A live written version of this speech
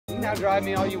out drive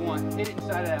me all you want. Hit it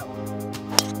inside of that one.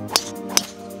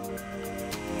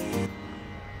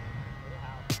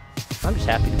 I'm just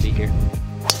happy to be here.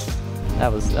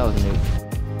 That was new.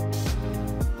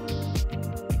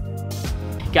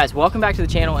 Guys, welcome back to the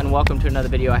channel and welcome to another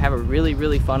video. I have a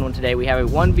really fun one today. We have a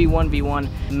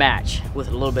 1v1v1 match with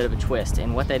a little bit of a twist,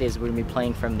 and what that is, we're gonna be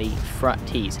playing from the front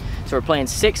tees. So we're playing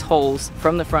 6 holes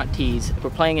from the front tees.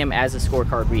 We're playing them as a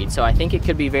scorecard read. So I think it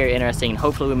could be very interesting.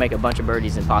 Hopefully we make a bunch of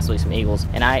birdies and possibly some eagles.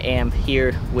 And I am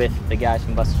here with the guys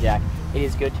from Busted Jack. It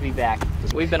is good to be back.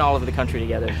 We've been all over the country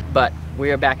together, but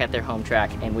we are back at their home track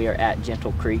and we are at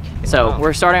Gentle Creek. So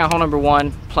we're starting on hole number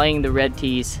 1, playing the red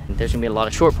tees. There's gonna be a lot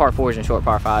of short par 4s and short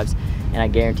par 5s, and I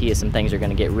guarantee you some things are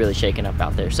gonna get really shaken up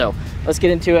out there. So let's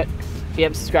get into it. If you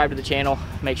haven't subscribed to the channel,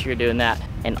 make sure you're doing that,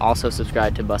 and also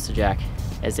subscribe to Busted Jack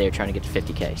as they are trying to get to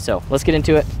 50K. So let's get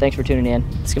into it. Thanks for tuning in.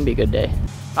 It's gonna be a good day.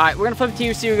 All right, we're gonna flip it to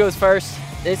you, see who goes first.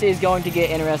 This is going to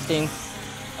get interesting.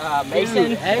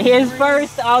 Mason is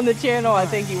first on the channel. I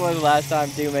think he was last time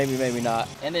too, maybe not.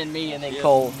 And then me, and then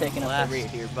Cole taking up the rear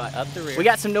here. But up the rear. We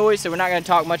got some noise, so we're not going to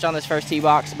talk much on this first tee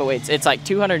box. But wait, it's like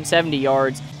 270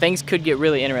 yards. Things could get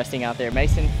really interesting out there.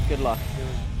 Mason, good luck.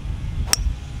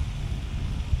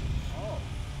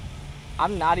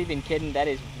 I'm not even kidding. That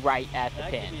is right at the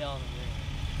pin. All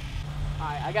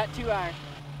right, I got 2 iron.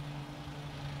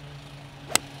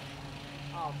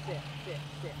 Oh, sit.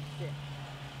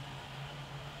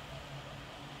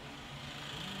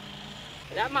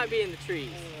 That might be in the trees.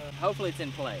 Hopefully it's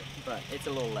in play, but it's a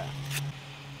little left.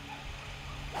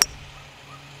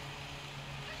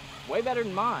 Way better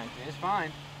than mine. It's fine.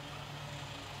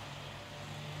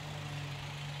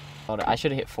 I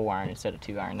should have hit 4 iron instead of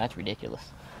 2 iron. That's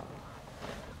ridiculous.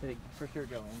 Did it for sure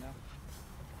go in though?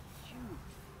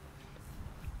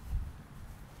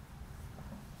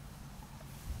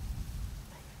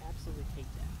 I absolutely hate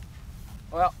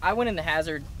that. Well, I went in the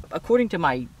hazard. According to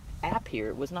my app here,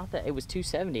 it was not that, it was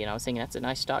 270, and I was thinking that's a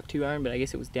nice stock 2 iron, but I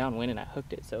guess it was downwind and I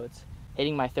hooked it, so it's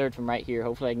hitting my 3rd from right here.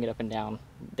 Hopefully I can get up and down.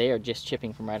 They are just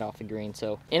chipping from right off the green,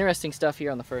 so interesting stuff here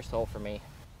on the first hole for me.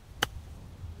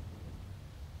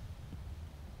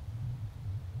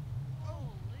 Holy,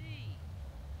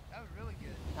 that was really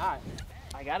good. All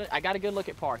right, I got a good look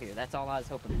at par here. That's all I was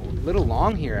hoping for. A little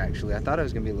long here actually. I thought it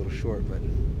was gonna be a little short, but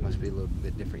it must be a little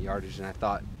bit different yardage than I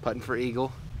thought. Putting for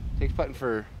eagle. Takes putting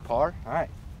for par. All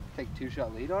right. Take a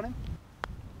 2-shot lead on him.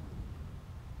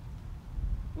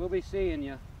 We'll be seeing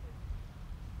you.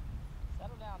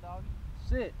 Settle down, dog.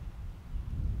 Sit.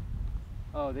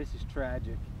 Oh, this is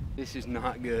tragic. This is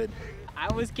not good.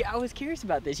 I was curious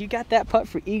about this. You got that putt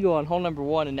for eagle on hole number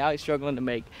 1, and now he's struggling to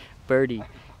make birdie.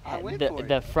 I went for it.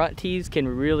 The front tees can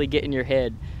really get in your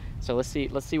head. So let's see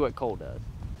what Cole does.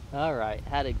 All right,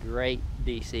 had a great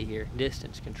DC here.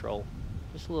 Distance control,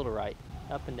 just a little right,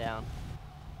 up and down.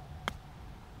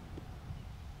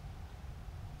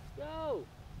 Go.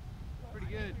 Pretty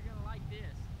good. You're gonna like this.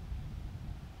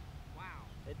 Wow,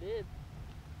 it did.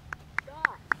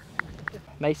 Stop.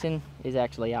 Mason is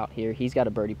actually out here. He's got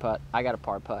a birdie putt. I got a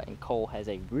par putt, and Cole has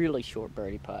a really short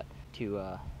birdie putt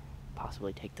to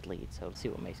possibly take the lead. So let's see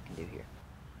what Mason can do here.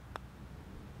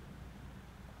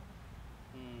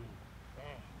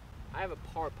 I have a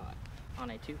par putt on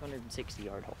a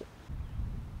 260-yard hole.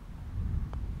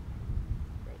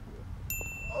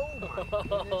 Oh my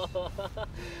goodness.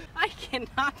 I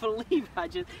cannot believe I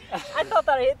thought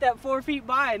that I hit that 4 feet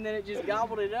by, and then it just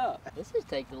gobbled it up. This is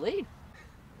take the lead.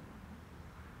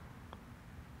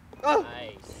 Oh.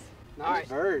 Nice. Nice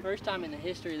bird. First time in the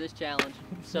history of this challenge,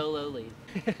 solo lead.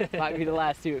 Might be the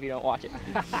last 2 if you don't watch it.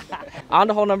 On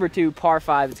to hole number 2, par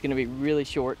 5. It's going to be really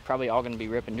short, probably all going to be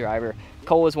rip and driver.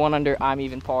 Cole is 1 under, I'm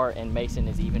even par, and Mason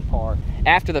is even par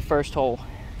after the first hole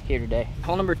here today.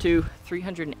 Hole number 2,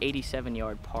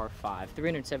 387-yard par 5,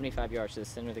 375 yards to the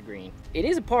center of the green. It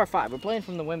is a par 5. We're playing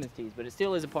from the women's tees, but it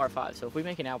still is a par 5. So if we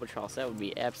make an albatross, that would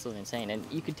be absolutely insane. And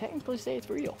you could technically say it's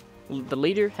real. The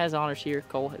leader has honors here.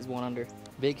 Cole has 1 under.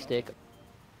 Big stick.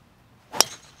 Oh,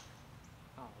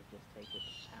 just take it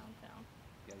to pound.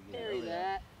 Carry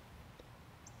that.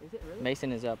 Is it really?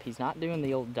 Mason is up. He's not doing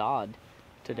the old Dodd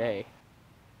today.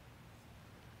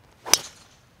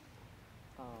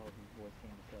 Oh, his boy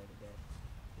came to play today.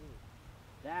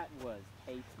 That was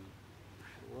tasty.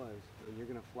 It was. And you're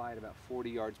gonna fly at about 40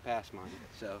 yards past mine,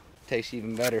 so tastes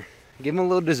even better. Give him a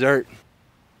little dessert.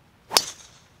 That's just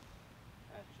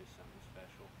something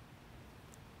special.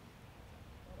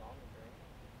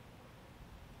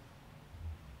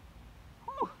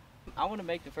 I want to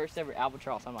make the first ever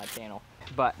albatross on my channel,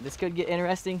 but this could get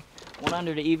interesting. 1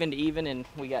 under to even, and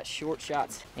we got short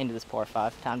shots into this par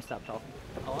 5. Time to stop talking.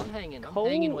 Oh, I'm hanging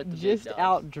Cole with the just big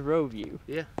dogs. outdrove you.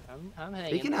 Yeah. I'm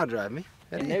hanging. He can outdrive me.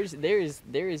 And there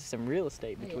is some real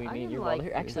estate between I me and didn't your like wall. They're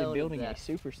the actually tone of building a that.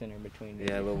 super center between me.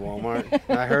 Yeah, a little Walmart.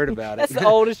 I heard about it. That's the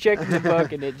oldest trick in the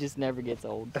book, and it just never gets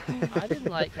old. I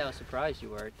didn't like how surprised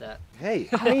you were at that. Hey.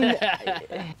 I mean,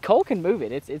 Cole can move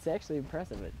it. It's actually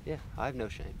impressive. Yeah, I have no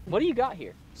shame. What do you got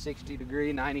here? 60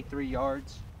 degree, 93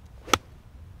 yards.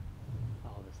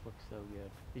 Oh, this looks so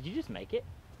good. Did you just make it?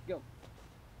 No,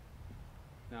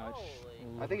 it's. Holy.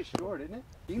 I think it's short, isn't it?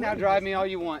 You can outdrive me all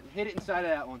you want. Hit it inside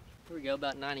of that one. Here we go,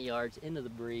 about 90 yards into the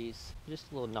breeze.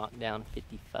 Just a little knockdown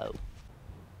 54.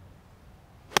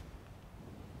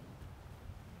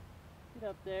 Get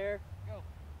up there. Go.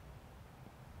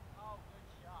 Oh, good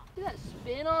shot. See that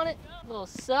spin on it? Little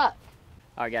suck.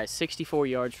 All right, guys, 64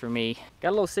 yards for me. Got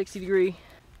a little 60 degree. I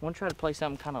want to try to play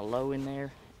something kind of low in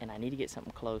there, and I need to get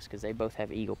something close because they both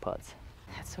have eagle putts.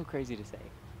 That's so crazy to say.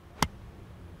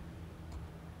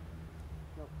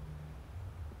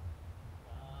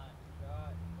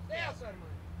 Stay outside of mine.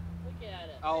 Look at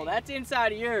it. Oh, that's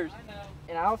inside of yours. I know.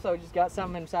 And I also just got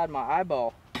something inside my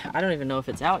eyeball. I don't even know if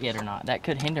it's out yet or not. That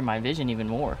could hinder my vision even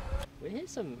more. We hit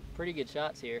some pretty good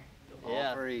shots here. All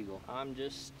Yeah. for eagle. I'm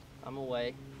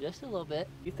away just a little bit.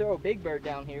 You throw a big bird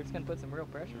down here, it's gonna put some real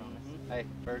pressure on us. Hey,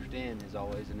 first in is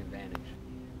always an advantage.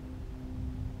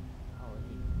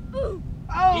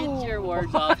 Get your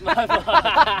words off my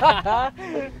mouth.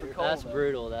 That's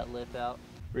brutal, that lip out.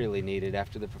 Really needed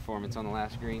after the performance on the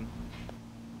last green.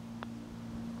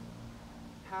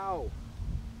 How?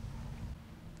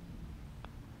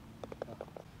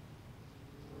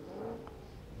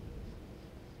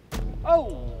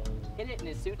 Oh! Hit it in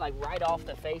his suit like right off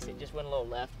the face. It just went a little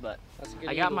left, but That's a good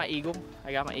I got eagle. my eagle.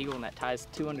 I got my eagle, and that ties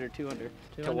 200 to 1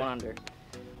 under.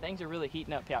 Things are really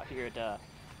heating up out here at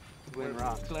Glen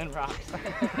Rocks. Glen Rocks.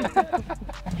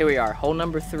 Here we are, hole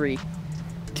number 3,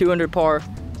 2 under par.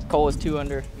 Cole is 2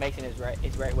 under. Mason is right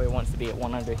where he wants to be at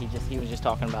 1 under. He was just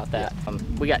talking about that.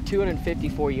 We got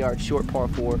 254 yards, short par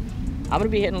 4. I'm gonna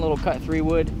be hitting a little cut 3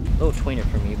 wood, a little tweener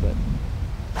for me, but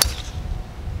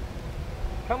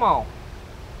come on.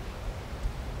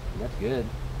 That's good.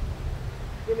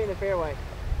 Give me the fairway.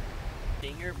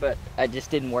 Dinger, but it just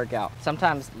didn't work out.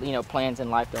 Sometimes, you know, plans in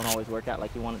life don't always work out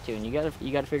like you want it to, and you gotta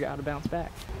figure out how to bounce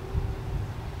back.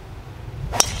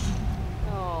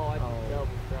 Oh, I just double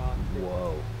crossed it.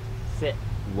 Whoa. Sit.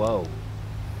 Whoa.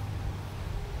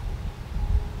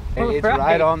 All It's right.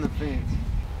 right on the fence.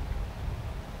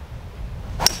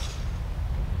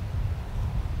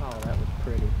 Oh, that was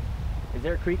pretty. Is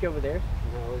there a creek over there?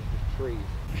 No, it's just trees.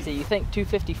 See, you think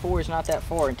 254 is not that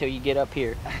far until you get up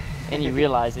here, and you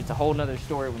realize it's a whole nother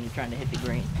story when you're trying to hit the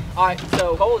green. All right,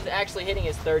 so Cole's actually hitting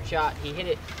his 3rd shot. He hit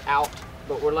it out,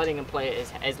 but we're letting him play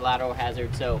it as lateral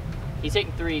hazard. So he's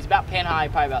hitting 3. He's about pin high,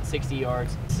 probably about 60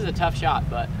 yards. This is a tough shot,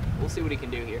 but we'll see what he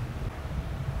can do here.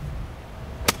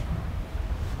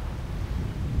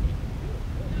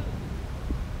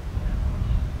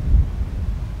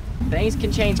 Things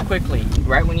can change quickly.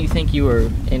 Right when you think you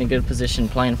are in a good position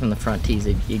playing from the front tees,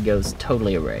 it goes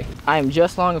totally awry. I am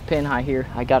just long of pin high here.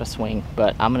 I got a swing,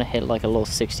 but I'm gonna hit like a little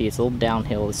 60. It's a little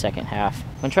downhill the second half.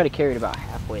 I'm gonna try to carry it about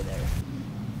halfway there.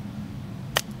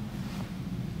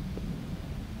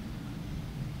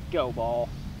 Go ball.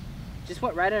 Just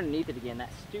went right underneath it again. That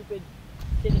stupid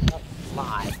hit it up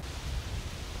slide.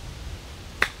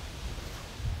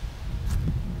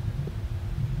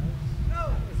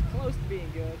 It's close to being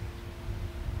good.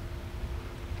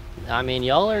 I mean,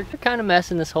 y'all are kind of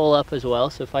messing this hole up as well,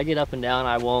 so if I get up and down,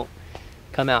 I won't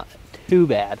come out too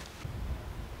bad.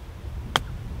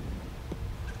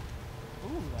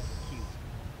 Ooh, that's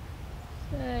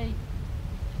cute. Hey.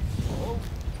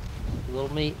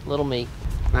 Little meat, little meat.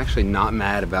 I'm actually not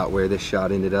mad about where this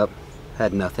shot ended up.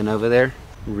 Had nothing over there.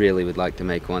 Really would like to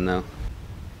make one though.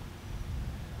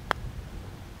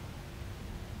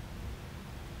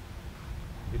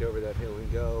 Get over that hill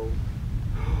and go.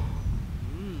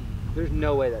 There's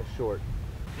no way that's short.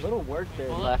 Little work there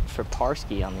left for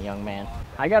Parsky on the young man.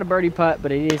 I got a birdie putt,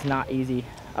 but it is not easy.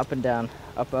 Up and down,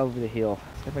 up over the hill.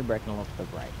 Definitely breaking a little to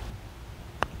the right.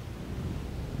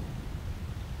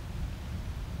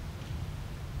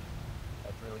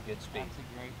 That's really good speed. That's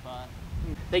a great putt.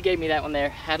 They gave me that one there.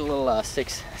 Had a little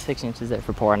 6 inches there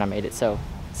for par, and I made it. So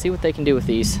see what they can do with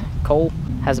these. Cole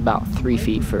has about 3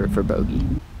 feet for bogey.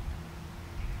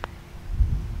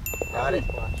 Got it.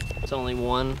 It's only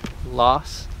 1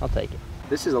 loss. I'll take it.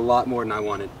 This is a lot more than I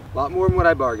wanted. A lot more than what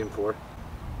I bargained for.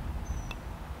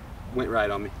 Went right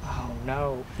on me. Oh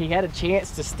no. He had a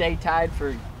chance to stay tied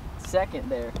for second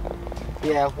there.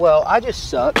 Yeah, well, I just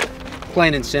suck.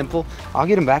 Plain and simple. I'll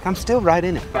get him back. I'm still right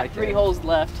in it. Got 3 holes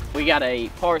left. We got a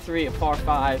par 3, a par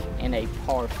 5, and a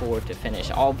par 4 to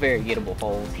finish. All very gettable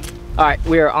holes. All right,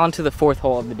 we are on to the 4th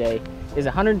hole of the day. It's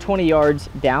 120 yards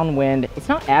downwind. It's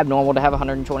not abnormal to have a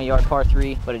 120 yard par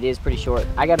 3, but it is pretty short.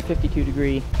 I got a 52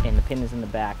 degree and the pin is in the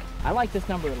back. I like this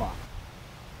number a lot.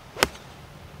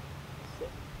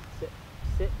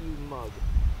 Sit, you mug.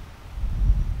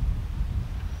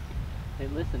 Hey,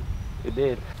 listen. It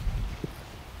did.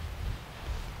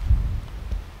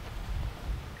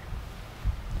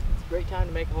 It's a great time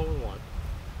to make a hole in one.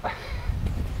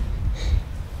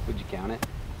 Would you count it?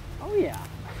 Oh yeah.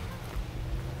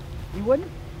 You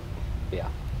wouldn't? Yeah,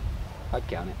 I'd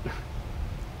count it.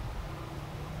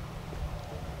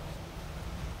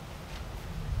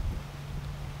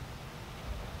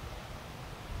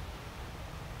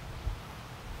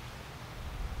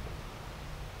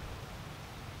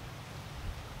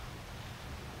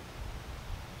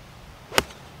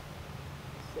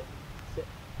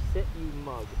 Sit, you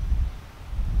mug.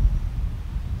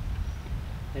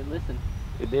 Hey, listen.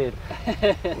 It did.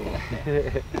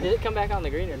 Did it come back on the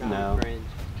green or not? No. Fringe.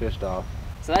 Just off.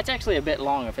 So that's actually a bit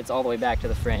long if it's all the way back to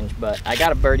the fringe, but I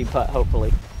got a birdie putt,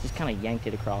 hopefully. Just kind of yanked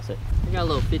it across it. We got a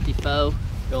little 54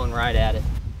 going right at it.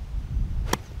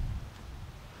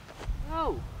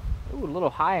 Oh! Ooh, a little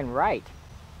high and right.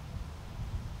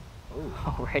 Ooh.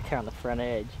 Oh, right there on the front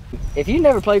edge. If you've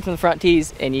never played from the front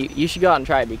tees, and you should go out and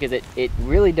try it because it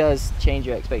really does change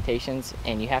your expectations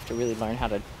and you have to really learn how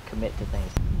to commit to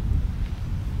things.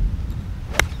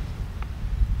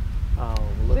 Oh,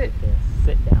 look Sit. at this.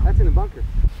 Sit down. That's in the bunker.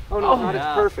 Oh no, Oh, not. no.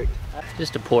 It's perfect.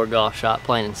 Just a poor golf shot,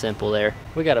 plain and simple there.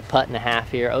 We got a putt and a half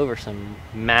here over some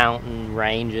mountain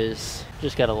ranges.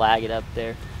 Just got to lag it up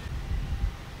there.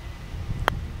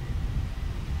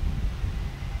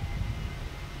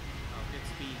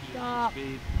 Stop.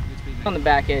 On the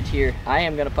back edge here, I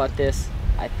am going to putt this.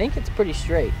 I think it's pretty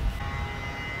straight.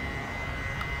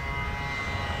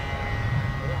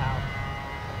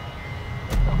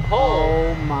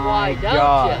 Oh my Why don't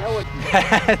god.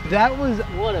 That was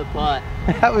What a putt.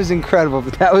 that was incredible.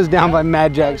 But that was down by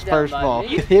Mad Jack's That was first down by ball.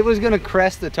 me. It was gonna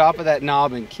crest the top of that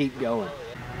knob and keep going.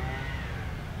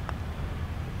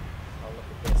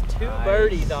 Two Nice.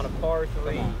 birdies on a par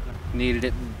 3. Needed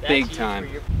it That's big huge time.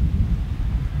 for your-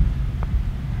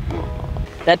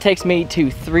 That takes me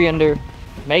to 3 under.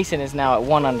 Mason is now at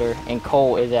 1 under, and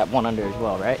Cole is at 1 under as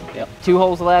well, right? Yep. 2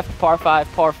 holes left, par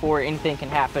 5, par 4, anything can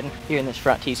happen here in this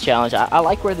front tees challenge. I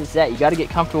like where this is at. You got to get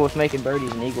comfortable with making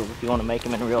birdies and eagles if you want to make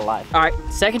them in real life. All right,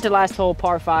 second to last hole,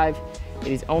 par 5.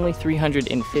 It is only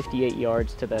 358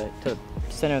 yards to the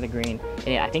center of the green,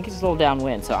 and I think it's a little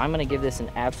downwind, so I'm going to give this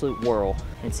an absolute whirl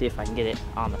and see if I can get it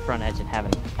on the front edge and have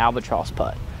an albatross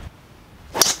putt.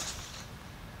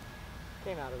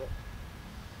 Came out of it.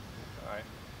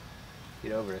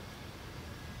 Get over it.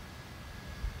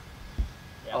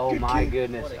 Yeah. Oh my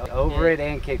goodness. What a Over kick. it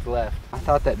and kicked left. I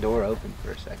thought that door opened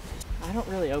for a second. I don't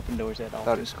really open doors at all. I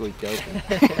thought it squeaked open.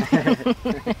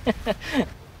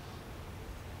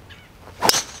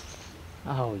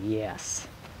 Oh, yes.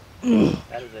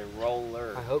 That is a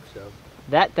roller. I hope so.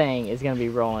 That thing is going to be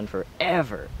rolling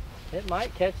forever. It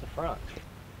might catch the front.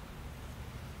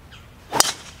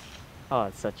 Oh,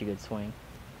 it's such a good swing.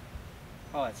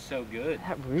 Oh, that's so good.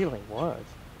 That really was.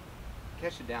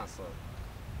 Catch it down slow.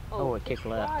 Oh, it kicked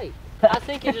left. Right. I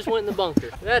think it just went in the bunker.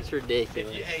 That's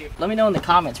ridiculous. Let me know in the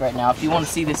comments right now if you want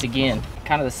to see this again.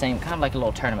 Kind of the same, kind of like a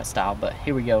little tournament style, but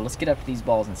here we go. Let's get up to these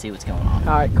balls and see what's going on.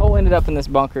 All right, Cole ended up in this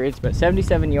bunker. It's about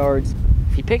 77 yards.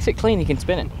 If he picks it clean, he can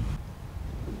spin it.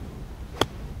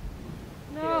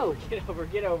 No. Get over,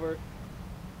 get over.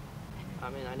 I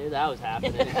mean, I knew that was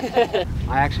happening.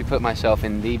 I actually put myself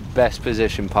in the best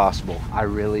position possible. I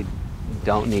really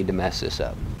don't need to mess this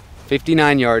up.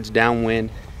 59 yards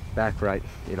downwind, back right.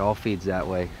 It all feeds that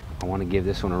way. I want to give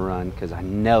this one a run because I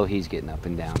know he's getting up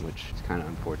and down, which is kind of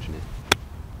unfortunate.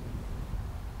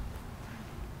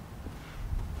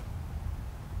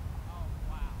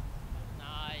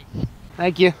 Nice.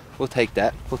 Thank you. We'll take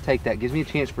that. We'll take that. Gives me a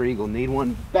chance for eagle. Need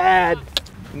one bad.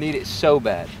 Need it so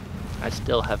bad. I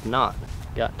still have not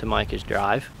got to Micah's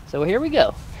drive. So here we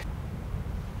go.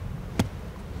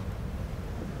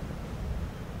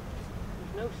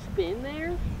 There's no spin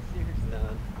there?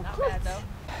 Not bad though.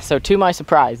 So to my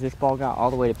surprise, this ball got all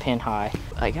the way to pin high.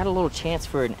 I got a little chance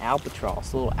for an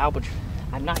albatross, a little albatross.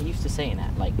 I'm not used to saying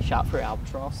that, like shot for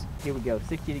albatross. Here we go,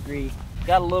 60 degree.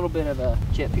 Got a little bit of a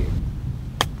chip here.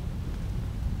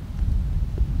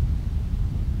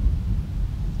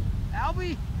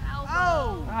 Albie?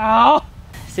 Oh! Oh!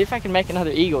 see if I can make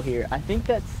another eagle here. I think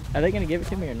that's, are they gonna give it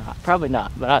to me or not? Probably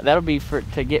not, but that'll be for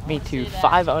to get me to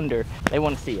 5 under. They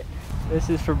want to see it. This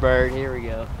is for bird, here we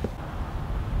go.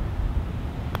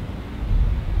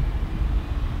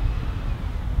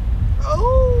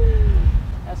 Oh!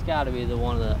 That's gotta be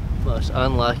one of the most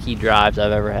unlucky drives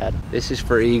I've ever had. This is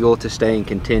for eagle to stay in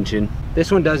contention. This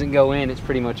one doesn't go in, it's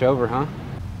pretty much over, huh?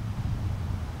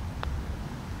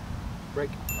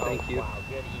 Break. Thank you. Wow,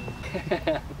 good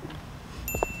eagle.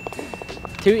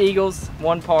 2 eagles,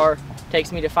 1 par,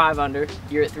 takes me to 5 under.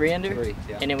 You're at 3 under? 3,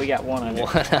 yeah. And then we got 1 under.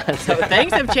 So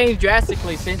things have changed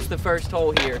drastically since the first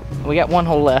hole here. We got 1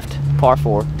 hole left, par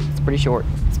 4. It's pretty short.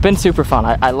 It's been super fun.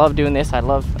 I love doing this. I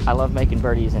love making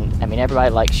birdies, and I mean, everybody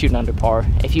likes shooting under par.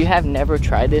 If you have never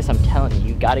tried this, I'm telling you,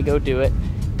 you gotta go do it.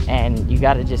 And you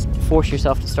gotta just force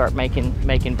yourself to start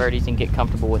making birdies and get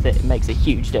comfortable with it. It makes a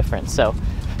huge difference. So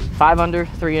 5 under,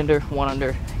 3 under, 1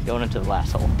 under, going into the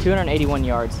last hole. 281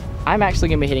 yards. I'm actually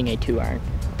gonna be hitting a 2-iron.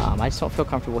 I just don't feel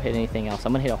comfortable hitting anything else.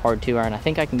 I'm gonna hit a hard 2-iron. I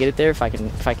think I can get it there if I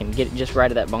can get it just right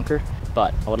at that bunker.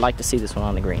 But I would like to see this one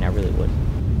on the green. I really would.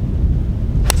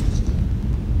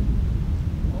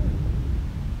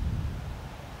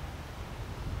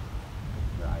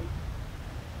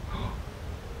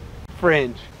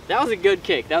 Fringe. That was a good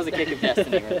kick. That was a kick of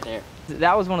destiny right there.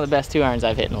 That was one of the best 2-irons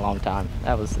I've hit in a long time.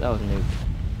 That was new.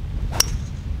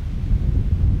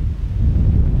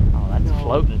 Oh, that's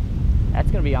floating. That's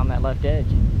gonna be on that left edge.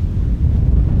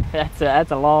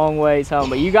 That's a long ways home,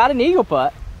 but you got an eagle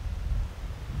putt.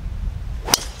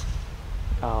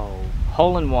 Oh,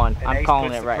 hole in one. And I'm Ace calling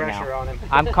puts it the right pressure now. on him.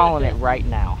 I'm calling it right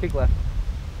now. Kick left.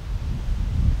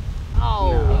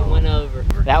 Oh, No. it went over.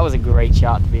 That was a great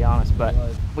shot, to be honest, but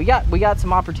we got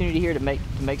some opportunity here to make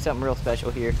something real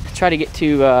special here. Try to get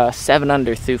to 7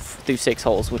 under through 6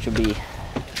 holes, which would be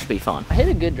fun. I hit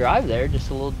a good drive there, just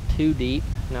a little too deep.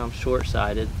 Now I'm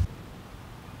short-sighted.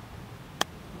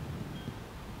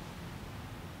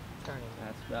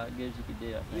 That's about as good as you could do, I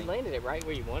You think. landed it right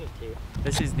where you wanted to.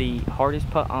 This is the hardest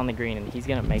putt on the green, and he's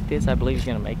gonna make this. I believe he's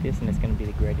gonna make this, and it's gonna be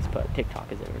the greatest putt TikTok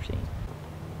has ever seen.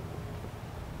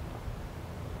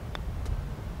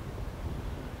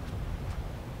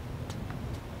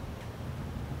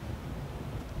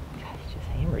 God, he just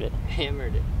hammered it.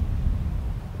 Hammered it.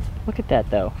 Look at that,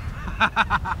 though.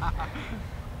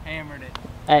 Hammered it.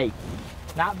 Hey,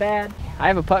 not bad. I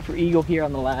have a putt for eagle here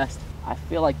on the last. I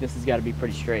feel like this has got to be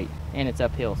pretty straight, and it's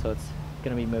uphill, so it's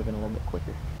gonna be moving a little bit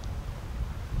quicker.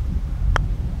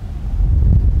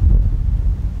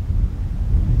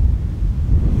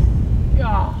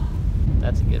 Oh,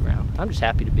 That's a good round. I'm just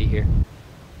happy to be here.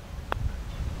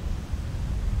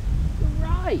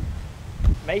 right.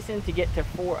 Mason to get to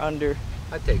 4 under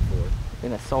I'd take 4.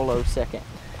 in a solo second.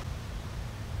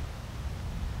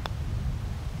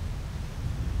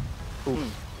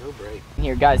 No break.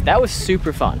 Here, guys, that was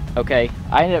super fun. Okay,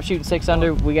 I ended up shooting 6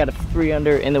 under. We got a 3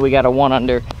 under, and then we got a 1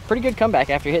 under. Pretty good comeback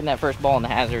after hitting that first ball in the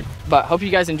hazard. But hope you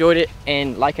guys enjoyed it.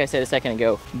 And like I said a second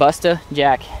ago, Busta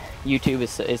Jack YouTube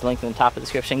is linked in the top of the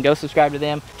description. Go subscribe to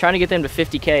them. Trying to get them to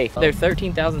 50K. They're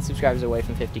 13,000 subscribers away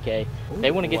from 50K.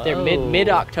 They want to get there mid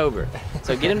October.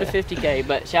 So get them to 50K.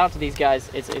 But shout out to these guys.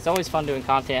 It's always fun doing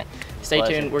content. Stay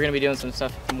tuned. We're gonna be doing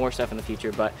some more stuff in the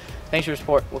future. But thanks for your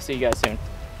support. We'll see you guys soon.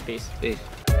 Peace. Peace.